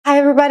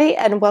everybody,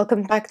 and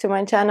welcome back to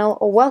my channel,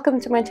 or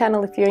welcome to my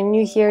channel if you're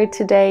new here.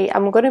 Today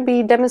I'm going to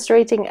be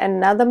demonstrating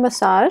another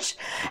massage,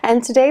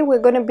 and today we're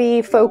going to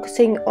be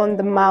focusing on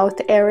the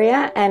mouth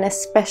area and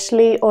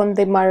especially on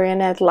the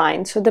marionette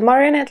line. So the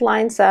marionette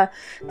lines are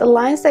the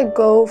lines that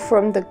go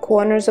from the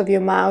corners of your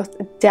mouth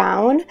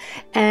down,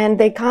 and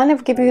they kind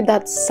of give you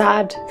that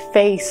sad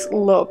face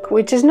look,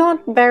 which is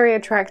not very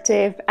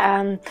attractive.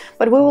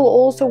 But we will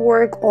also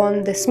work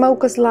on the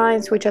smoker's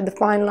lines, which are the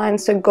fine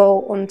lines that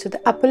go onto the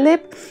upper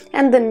lip,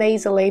 and the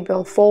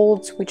nasolabial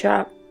folds, which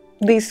are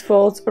these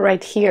folds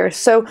right here.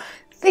 So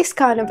this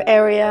kind of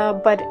area,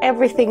 but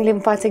everything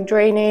lymphatic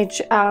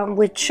drainage,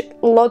 which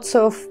lots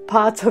of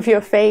parts of your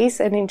face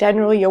and in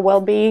general your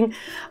well-being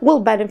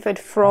will benefit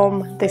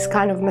from this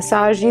kind of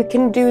massage. You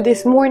can do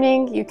this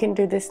morning, you can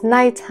do this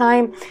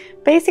nighttime.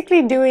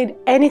 Basically do it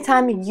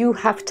anytime you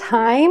have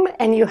time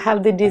and you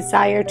have the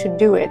desire to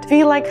do it.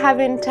 Feel like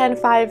having 10,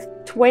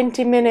 5,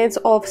 20 minutes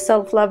of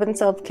self-love and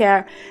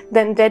self-care,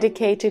 then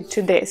dedicated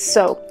to this.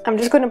 So I'm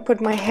just going to put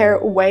my hair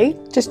away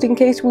just in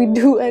case we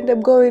do end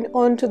up going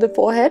onto the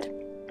forehead,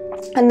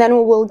 and then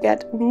we will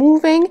get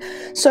moving.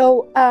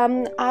 So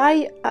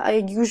I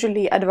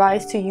usually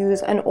advise to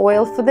use an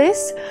oil for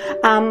this.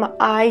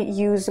 I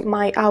use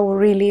my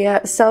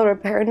Aurelia Cell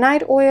Repair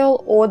Night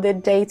Oil or the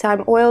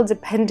daytime oil,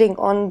 depending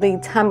on the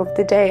time of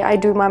the day I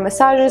do my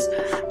massages.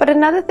 But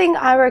another thing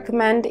I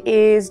recommend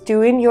is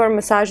doing your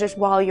massages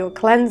while you're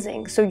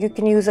cleansing. So you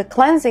can use a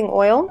cleansing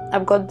oil.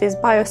 I've got this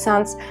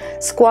Biossance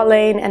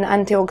Squalane and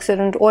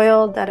antioxidant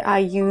oil that I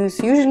use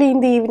usually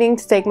in the evening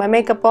to take my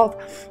makeup off.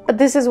 But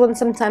this is when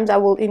sometimes I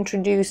will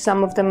introduce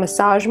some of the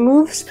massage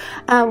moves,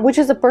 which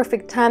is a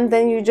perfect time.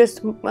 Then you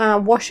just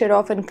wash it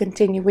off and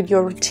continue with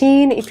your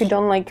routine if you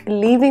don't like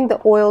leaving the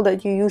oil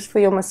that you use for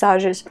your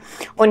massages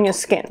on your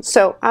skin.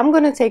 So I'm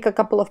going to take a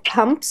couple of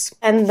pumps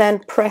and then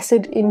press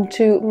it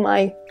into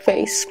my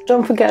face.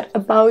 Don't forget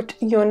about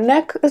your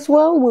neck as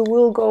well. We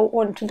will go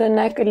onto the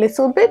neck a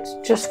little bit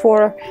just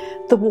for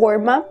the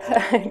warm-up.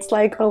 It's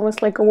like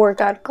almost like a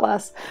workout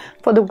class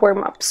for the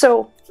warm-up.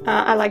 So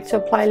I like to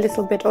apply a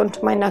little bit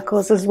onto my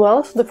knuckles as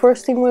well. So the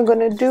first thing we're going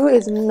to do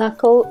is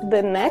knuckle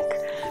the neck.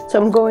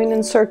 So I'm going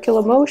in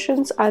circular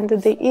motions under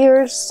the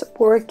ears,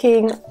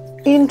 working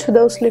into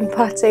those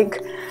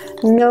lymphatic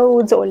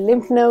nodes or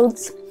lymph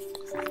nodes.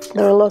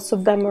 There are lots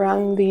of them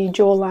around the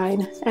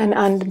jawline and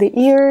under the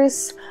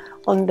ears,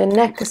 on the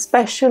neck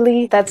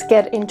especially. Let's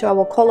get into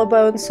our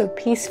collarbone, so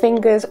peace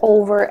fingers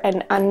over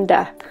and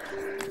under.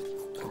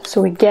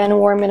 So again,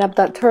 warming up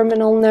that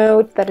terminal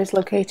node that is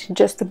located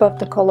just above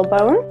the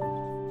collarbone.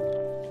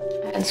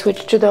 And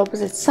switch to the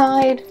opposite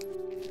side.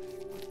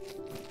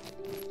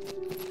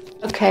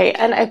 Okay,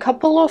 and a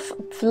couple of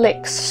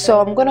flicks.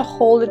 So I'm going to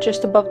hold it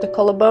just above the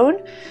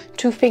collarbone,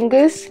 2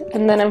 fingers,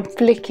 and then I'm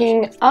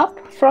flicking up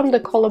from the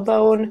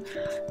collarbone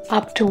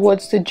up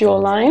towards the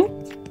jawline.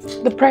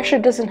 The pressure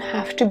doesn't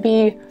have to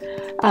be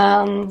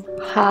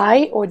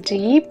high or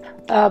deep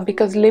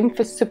because lymph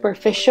is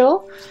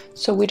superficial,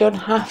 so we don't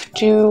have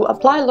to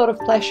apply a lot of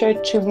pressure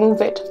to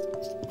move it.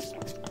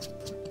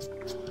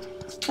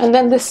 And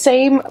then the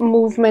same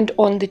movement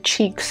on the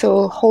cheek,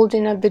 so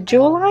holding at the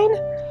jawline,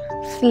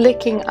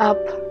 flicking up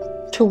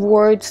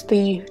towards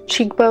the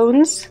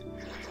cheekbones.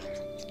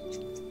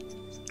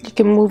 You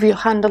can move your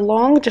hand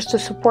along just to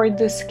support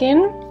the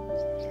skin.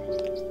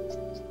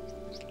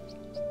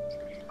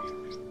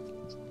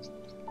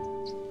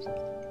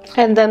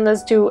 And then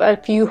let's do a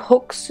few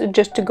hooks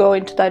just to go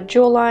into that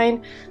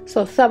jawline.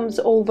 So thumbs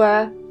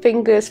over,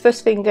 fingers,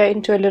 first finger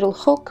into a little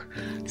hook,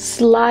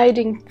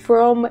 sliding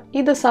from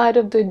either side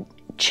of the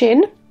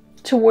chin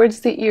towards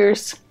the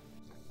ears.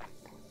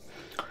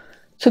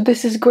 So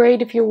this is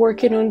great if you're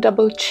working on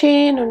double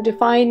chin, on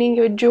defining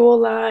your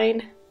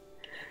jawline,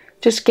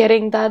 just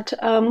getting that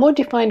more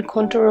defined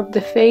contour of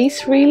the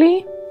face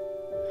really,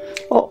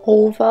 or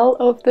oval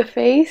of the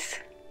face.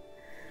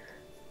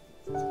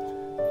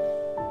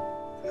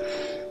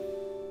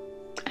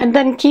 And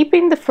then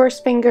keeping the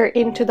first finger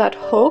into that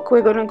hook,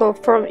 we're going to go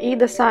from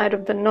either side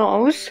of the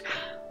nose,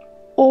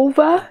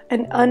 over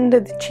and under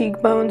the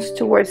cheekbones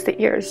towards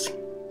the ears.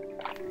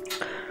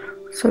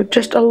 So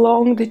just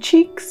along the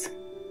cheeks,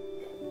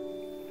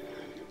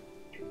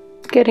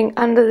 getting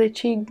under the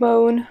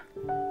cheekbone.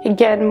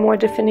 Again, more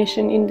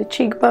definition in the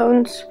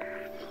cheekbones.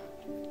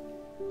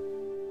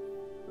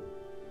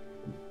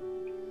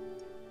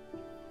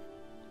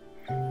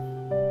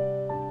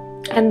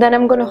 And then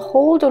I'm going to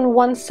hold on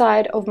one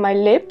side of my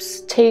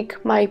lips,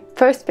 take my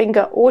first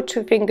finger or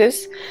 2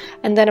 fingers,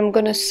 and then I'm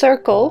going to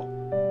circle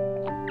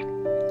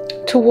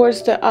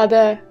towards the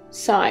other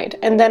side.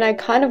 And then I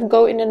kind of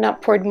go in an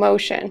upward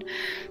motion.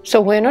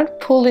 So we're not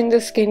pulling the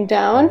skin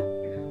down.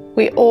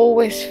 We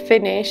always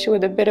finish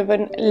with a bit of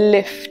a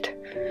lift,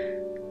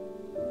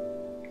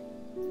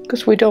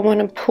 because we don't want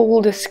to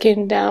pull the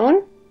skin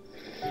down.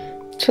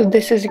 So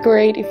this is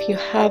great if you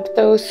have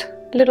those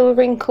little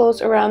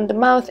wrinkles around the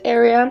mouth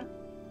area.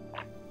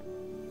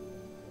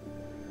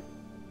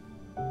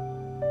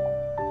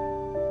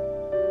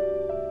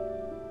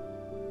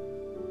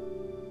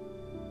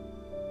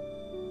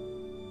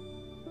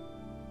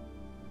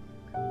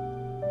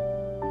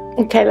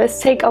 Okay, let's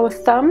take our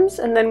thumbs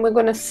and then we're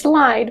going to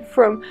slide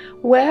from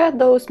where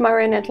those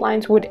marionette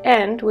lines would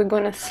end. We're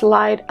going to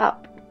slide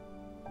up.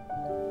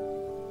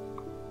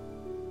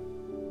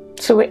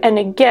 So, and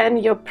again,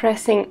 you're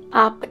pressing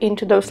up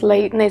into those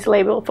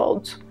nasolabial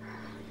folds.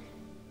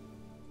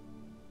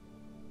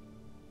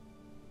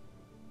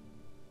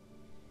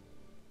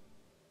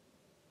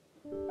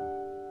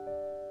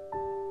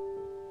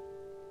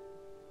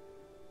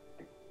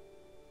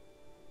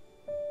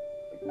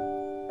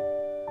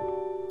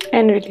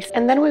 And release.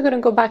 And then we're going to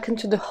go back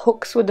into the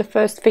hooks with the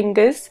first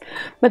fingers,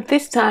 but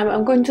this time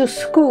I'm going to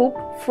scoop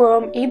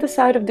from either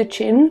side of the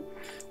chin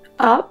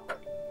up,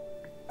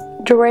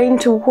 drain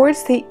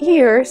towards the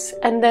ears,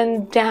 and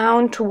then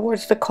down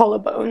towards the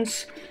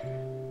collarbones.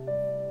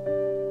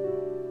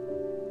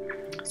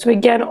 So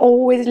again,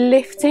 always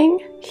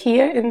lifting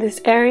here in this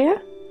area.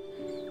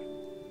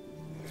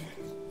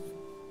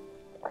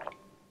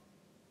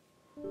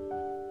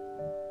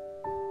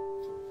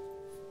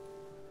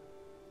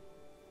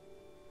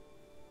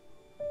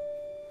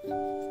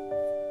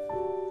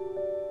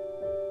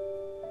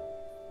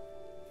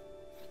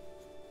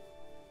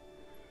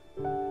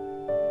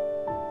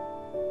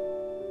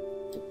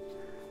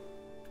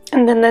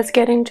 And then let's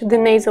get into the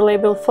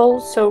nasolabial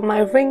folds. So my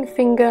ring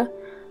finger,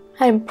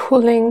 I'm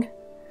pulling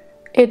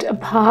it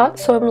apart,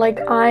 so I'm like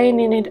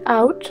ironing it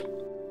out.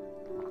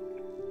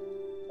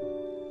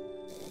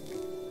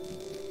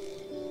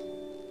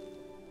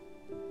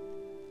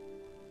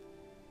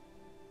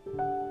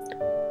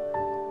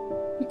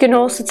 You can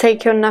also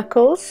take your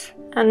knuckles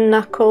and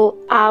knuckle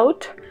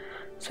out,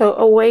 so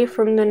away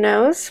from the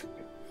nose.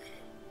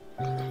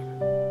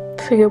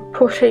 So you're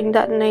pushing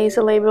that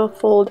nasolabial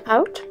fold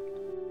out.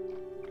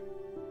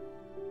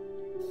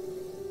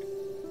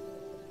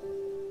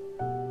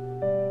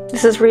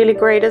 This is really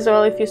great as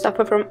well if you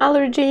suffer from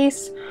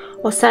allergies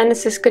or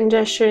sinuses,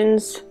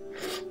 congestions.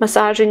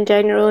 Massage in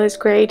general is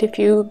great if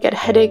you get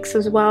headaches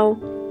as well.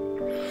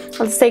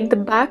 Let's take the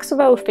backs of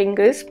our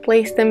fingers,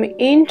 place them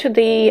into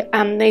the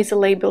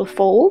nasolabial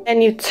fold,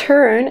 and you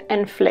turn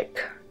and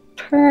flick.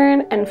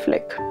 Turn and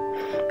flick.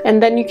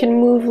 And then you can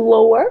move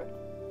lower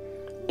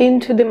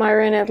into the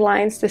marionette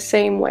lines the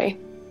same way.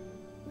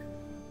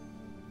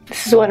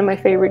 This is one of my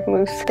favorite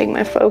moves. I think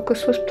my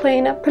focus was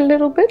playing up a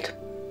little bit.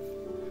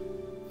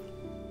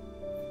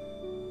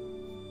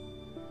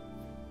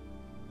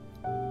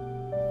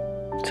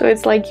 So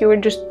it's like you were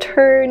just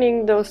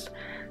turning those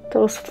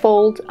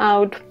folds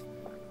out.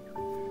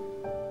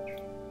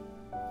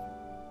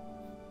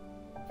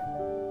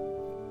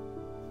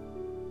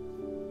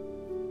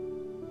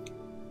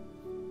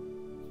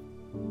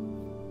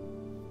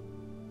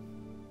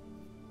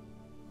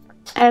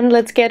 And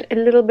let's get a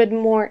little bit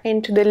more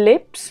into the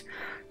lips.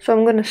 So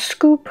I'm going to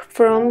scoop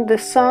from the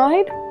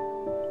side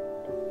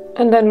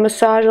and then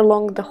massage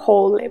along the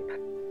whole lip.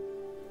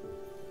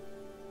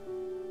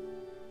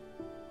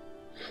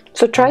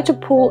 So try to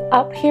pull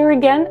up here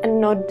again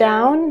and not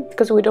down,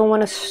 because we don't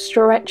want to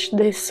stretch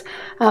this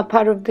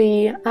part of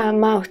the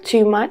mouth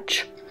too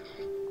much.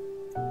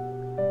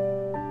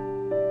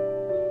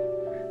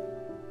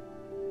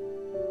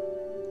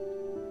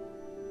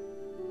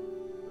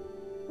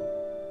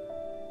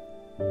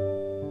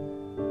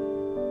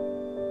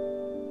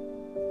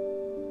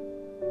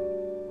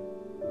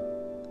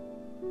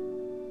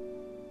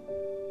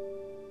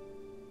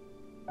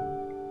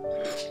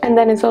 And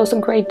then it's also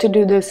great to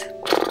do this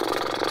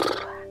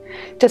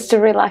just to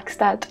relax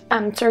that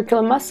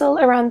circular muscle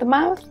around the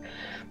mouth.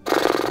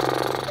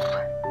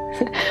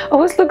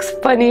 Always looks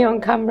funny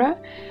on camera.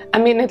 I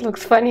mean, it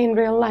looks funny in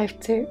real life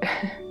too.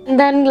 And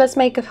then let's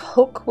make a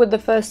hook with the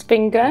first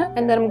finger,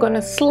 and then I'm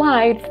gonna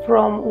slide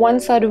from one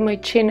side of my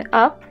chin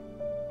up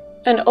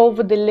and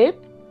over the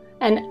lip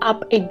and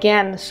up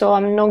again, so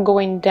I'm not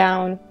going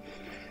down.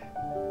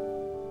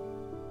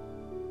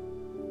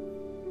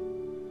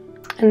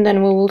 And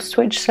then we will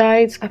switch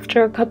sides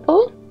after a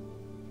couple.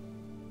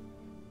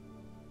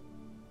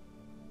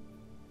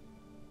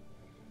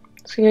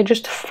 So you're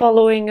just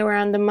following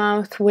around the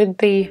mouth with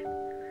the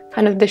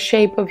kind of the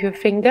shape of your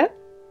finger.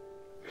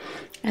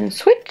 And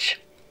switch.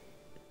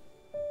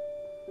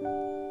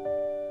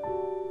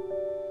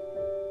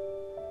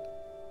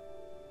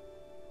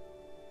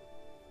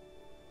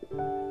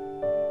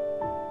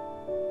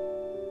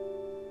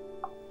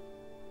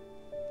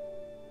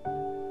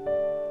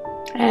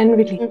 And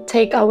really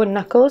take our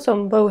knuckles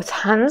on both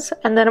hands,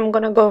 and then I'm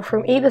gonna go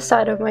from either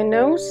side of my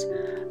nose,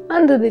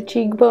 under the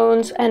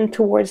cheekbones and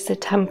towards the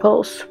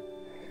temples.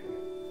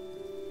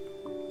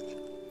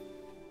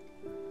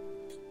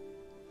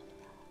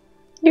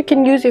 You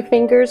can use your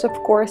fingers, of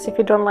course, if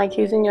you don't like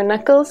using your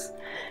knuckles,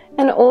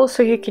 and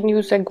also you can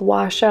use a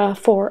gua sha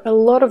for a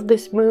lot of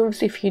these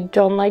moves if you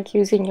don't like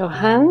using your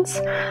hands.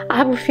 I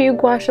have a few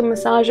gua sha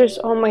massages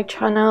on my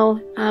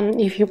channel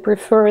if you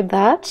prefer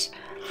that.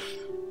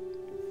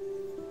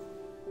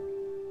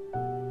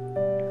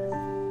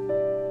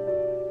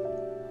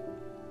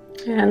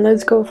 And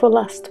let's go for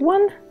last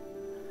one.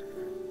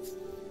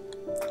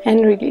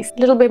 and release. A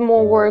little bit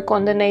more work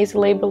on the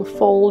nasolabial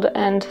fold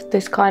and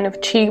this kind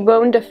of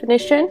cheekbone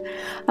definition.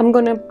 I'm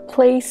gonna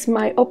place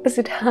my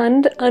opposite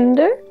hand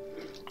under,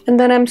 and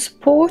then I'm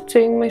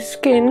supporting my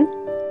skin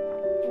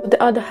with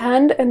the other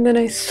hand, and then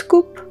I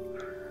scoop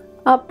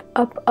up,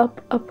 up,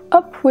 up, up,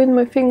 up with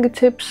my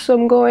fingertips. So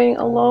I'm going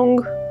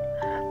along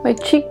my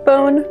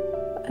cheekbone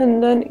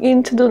and then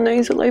into the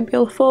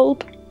nasolabial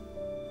fold.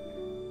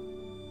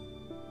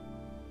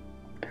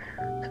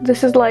 So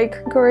this is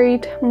like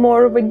great,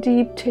 more of a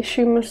deep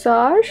tissue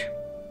massage,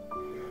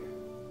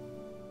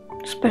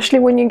 especially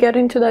when you get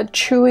into that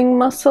chewing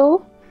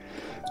muscle.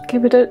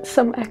 Give it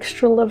some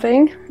extra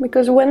loving,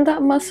 because when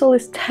that muscle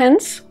is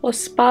tense or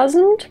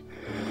spasmed,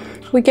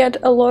 we get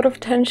a lot of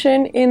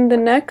tension in the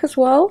neck as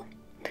well,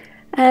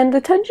 and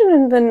the tension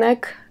in the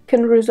neck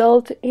can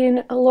result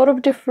in a lot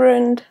of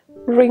different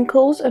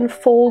wrinkles and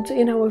folds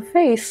in our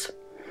face.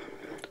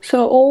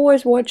 So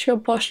always watch your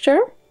posture.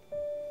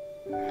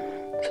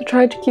 So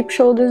try to keep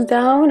shoulders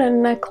down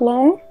and neck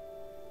long.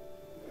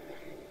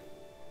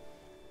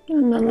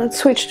 And then let's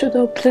switch to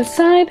the opposite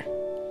side.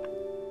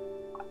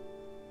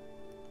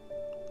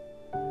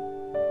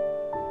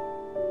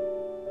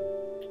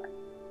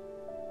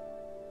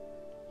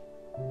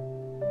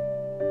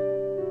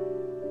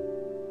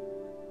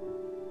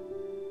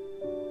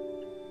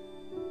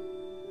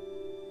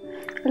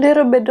 A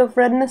little bit of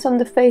redness on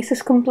the face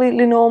is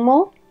completely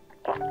normal.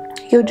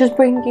 You're just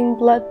bringing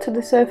blood to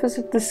the surface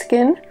of the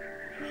skin.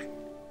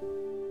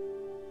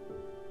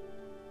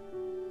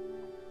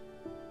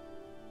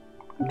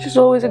 Which is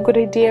always a good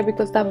idea,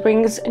 because that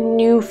brings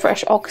new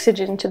fresh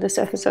oxygen to the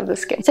surface of the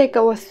skin. Take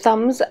our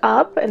thumbs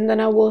up, and then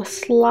I will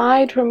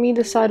slide from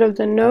either side of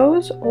the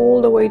nose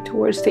all the way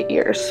towards the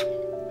ears.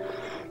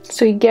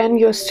 So again,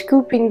 you're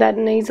scooping that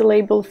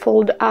nasolabial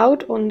fold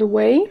out on the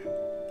way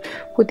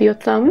with your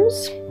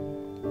thumbs.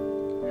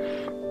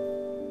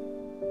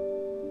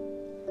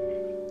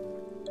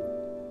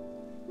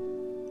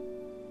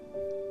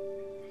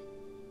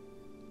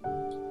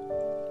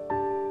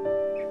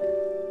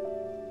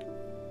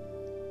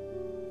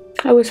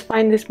 I always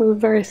find this move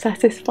very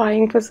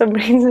satisfying for some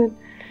reason.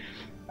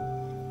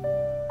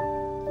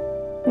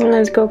 And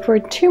let's go for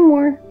 2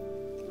 more.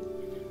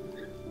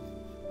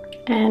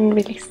 And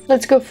release.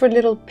 Let's go for a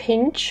little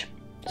pinch.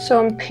 So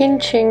I'm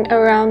pinching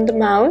around the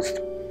mouth.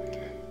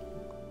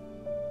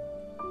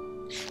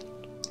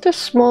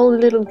 Just small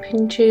little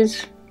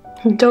pinches.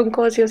 Don't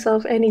cause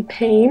yourself any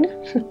pain.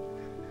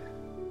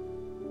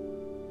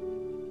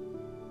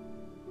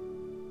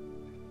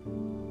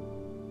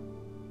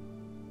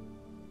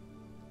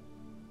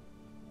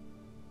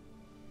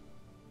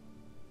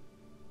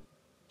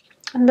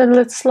 And then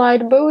let's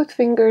slide both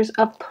fingers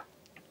up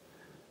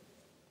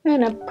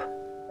and up.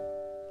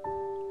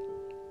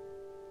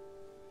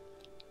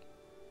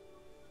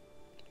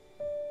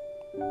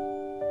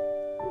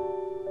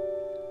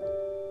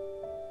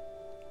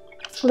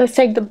 Let's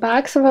take the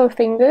backs of our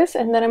fingers,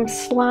 and then I'm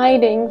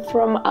sliding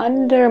from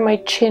under my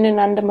chin and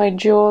under my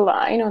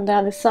jawline on the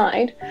other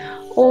side,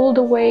 all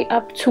the way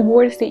up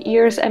towards the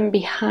ears and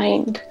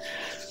behind.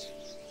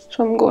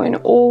 So I'm going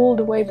all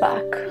the way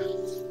back.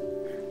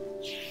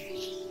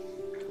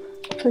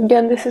 So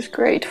again, this is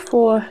great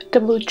for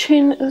double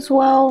chin as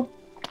well.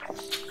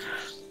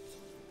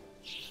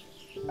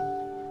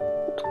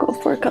 Let's go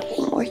for a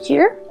couple more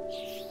here.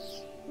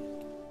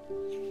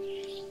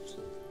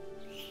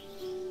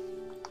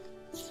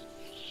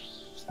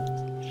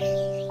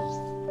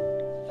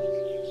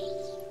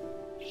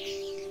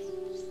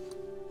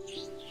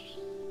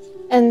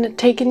 And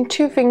taking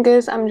 2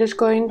 fingers, I'm just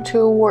going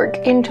to work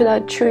into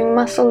that chewing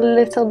muscle a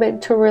little bit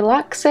to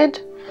relax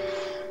it.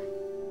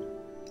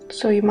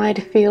 So you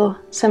might feel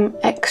some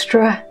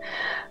extra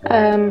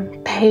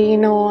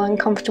pain or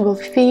uncomfortable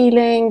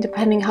feeling,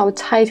 depending how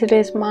tight it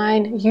is.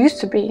 Mine used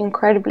to be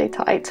incredibly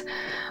tight.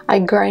 I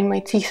grind my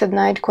teeth at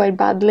night quite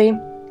badly.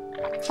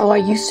 Or I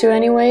used to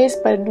anyways,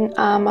 but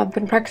I've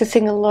been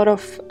practicing a lot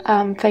of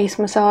face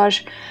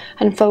massage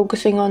and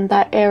focusing on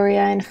that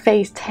area, and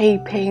face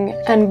taping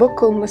and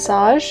buccal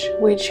massage,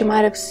 which you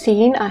might have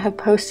seen. I have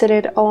posted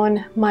it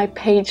on my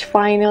page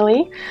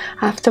finally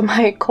after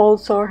my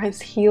cold sore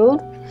has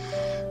healed.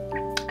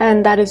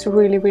 And that is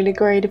really, really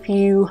great if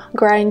you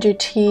grind your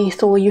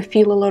teeth or you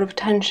feel a lot of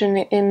tension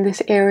in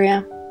this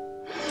area.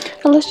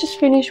 And let's just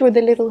finish with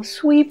a little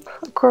sweep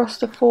across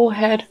the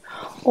forehead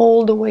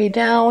all the way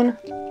down.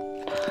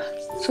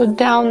 So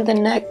down the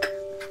neck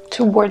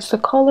towards the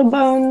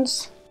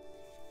collarbones.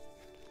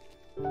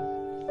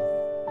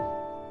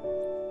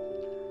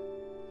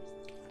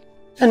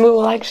 And we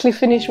will actually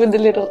finish with a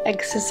little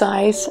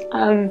exercise.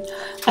 I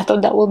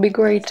thought that would be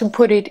great to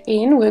put it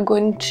in. We're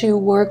going to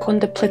work on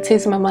the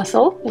platysma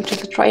muscle, which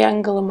is a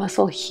triangular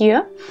muscle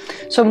here.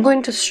 So I'm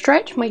going to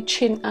stretch my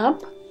chin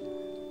up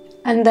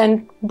and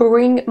then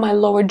bring my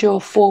lower jaw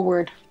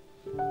forward.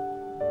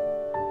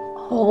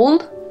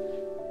 Hold.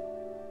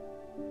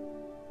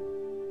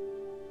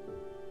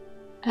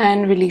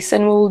 And release.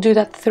 And we'll do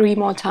that 3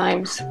 more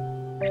times.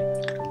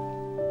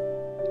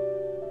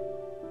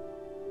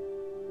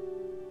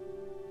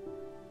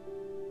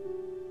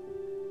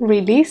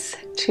 release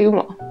 2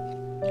 more.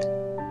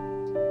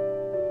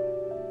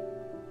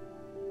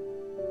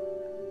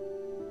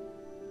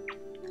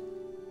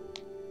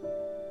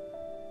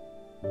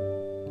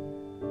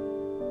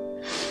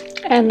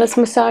 And let's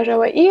massage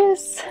our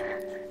ears.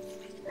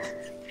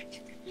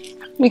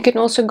 We can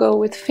also go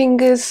with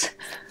fingers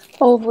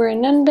over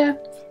and under.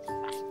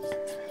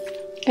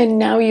 And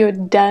now you're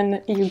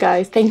done, you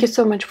guys. Thank you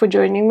so much for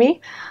joining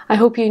me. I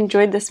hope you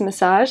enjoyed this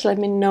massage. Let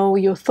me know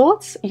your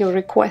thoughts, your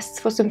requests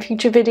for some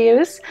future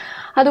videos.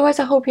 Otherwise,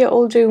 I hope you're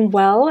all doing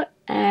well,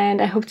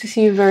 and I hope to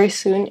see you very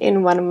soon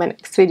in one of my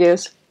next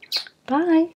videos. Bye!